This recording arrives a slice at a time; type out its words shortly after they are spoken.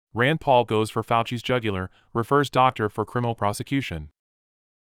Rand Paul goes for Fauci's jugular, refers doctor for criminal prosecution.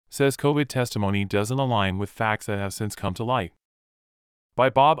 Says COVID testimony doesn't align with facts that have since come to light. By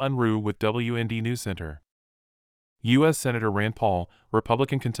Bob Unruh with WND News Center. U.S. Senator Rand Paul,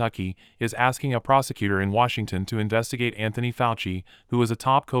 Republican Kentucky, is asking a prosecutor in Washington to investigate Anthony Fauci, who was a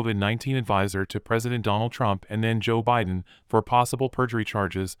top COVID-19 advisor to President Donald Trump and then Joe Biden, for possible perjury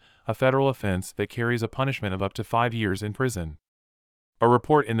charges, a federal offense that carries a punishment of up to 5 years in prison. A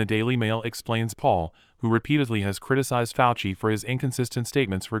report in the Daily Mail explains Paul, who repeatedly has criticized Fauci for his inconsistent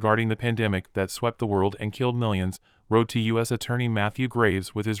statements regarding the pandemic that swept the world and killed millions, wrote to U.S. Attorney Matthew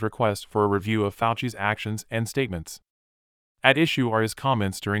Graves with his request for a review of Fauci's actions and statements. At issue are his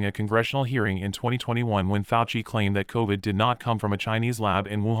comments during a congressional hearing in 2021 when Fauci claimed that COVID did not come from a Chinese lab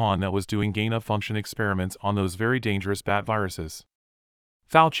in Wuhan that was doing gain-of-function experiments on those very dangerous bat viruses.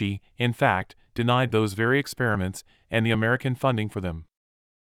 Fauci, in fact, denied those very experiments and the American funding for them.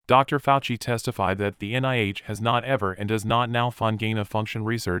 Dr. Fauci testified that the NIH has not ever and does not now fund gain-of-function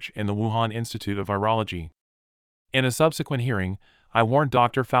research in the Wuhan Institute of Virology. In a subsequent hearing, I warned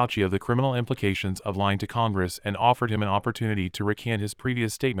Dr. Fauci of the criminal implications of lying to Congress and offered him an opportunity to recant his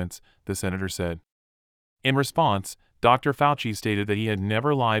previous statements, the senator said. In response, Dr. Fauci stated that he had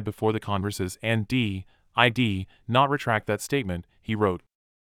never lied before the Congresses and I'd not retract that statement, he wrote.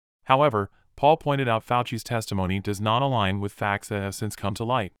 However, Paul pointed out Fauci's testimony does not align with facts that have since come to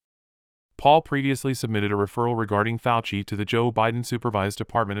light. Paul previously submitted a referral regarding Fauci to the Joe Biden-supervised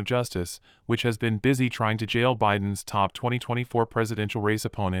Department of Justice, which has been busy trying to jail Biden's top 2024 presidential race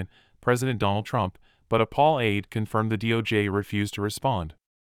opponent, President Donald Trump, but a Paul aide confirmed the DOJ refused to respond.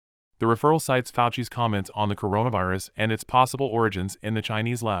 The referral cites Fauci's comments on the coronavirus and its possible origins in the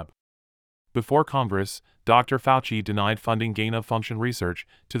Chinese lab. Before Congress, Dr. Fauci denied funding gain-of-function research.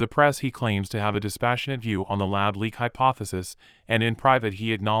 To the press he claims to have a dispassionate view on the lab leak hypothesis, and in private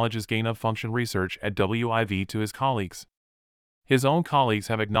he acknowledges gain-of-function research at WIV to his colleagues. His own colleagues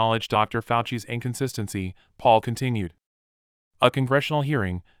have acknowledged Dr. Fauci's inconsistency, Paul continued. A congressional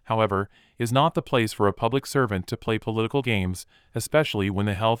hearing, however, is not the place for a public servant to play political games, especially when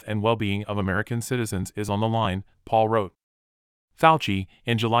the health and well-being of American citizens is on the line, Paul wrote. Fauci,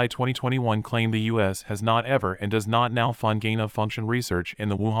 in July 2021, claimed the U.S. has not ever and does not now fund gain-of-function research in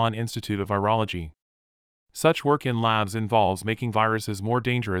the Wuhan Institute of Virology. Such work in labs involves making viruses more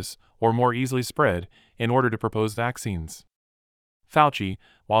dangerous or more easily spread in order to propose vaccines. Fauci,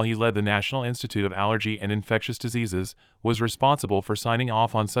 while he led the National Institute of Allergy and Infectious Diseases, was responsible for signing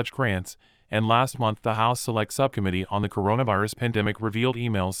off on such grants, and last month the House Select Subcommittee on the Coronavirus Pandemic revealed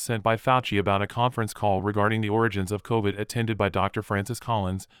emails sent by Fauci about a conference call regarding the origins of COVID attended by Dr. Francis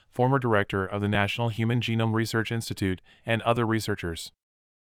Collins, former director of the National Human Genome Research Institute, and other researchers.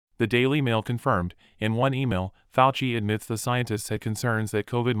 The Daily Mail confirmed, in one email, Fauci admits the scientists had concerns that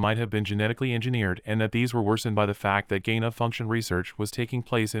COVID might have been genetically engineered and that these were worsened by the fact that gain-of-function research was taking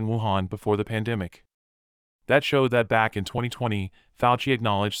place in Wuhan before the pandemic. That showed that back in 2020, Fauci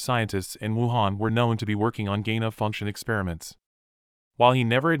acknowledged scientists in Wuhan were known to be working on gain-of-function experiments. While he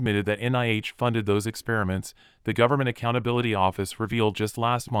never admitted that NIH funded those experiments, the Government Accountability Office revealed just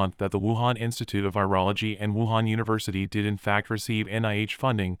last month that the Wuhan Institute of Virology and Wuhan University did in fact receive NIH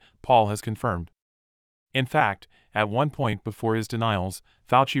funding, Paul has confirmed. In fact, at one point before his denials,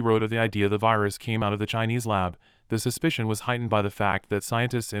 Fauci wrote of the idea the virus came out of the Chinese lab. The suspicion was heightened by the fact that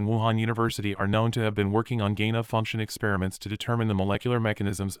scientists in Wuhan University are known to have been working on gain-of-function experiments to determine the molecular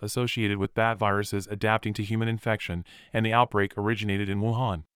mechanisms associated with bat viruses adapting to human infection, and the outbreak originated in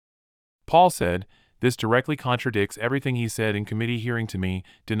Wuhan. Paul said, "This directly contradicts everything he said in committee hearing to me,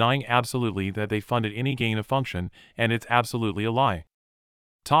 denying absolutely that they funded any gain-of-function, and it's absolutely a lie."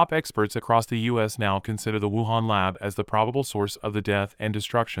 Top experts across the U.S. now consider the Wuhan lab as the probable source of the death and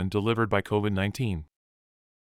destruction delivered by COVID-19.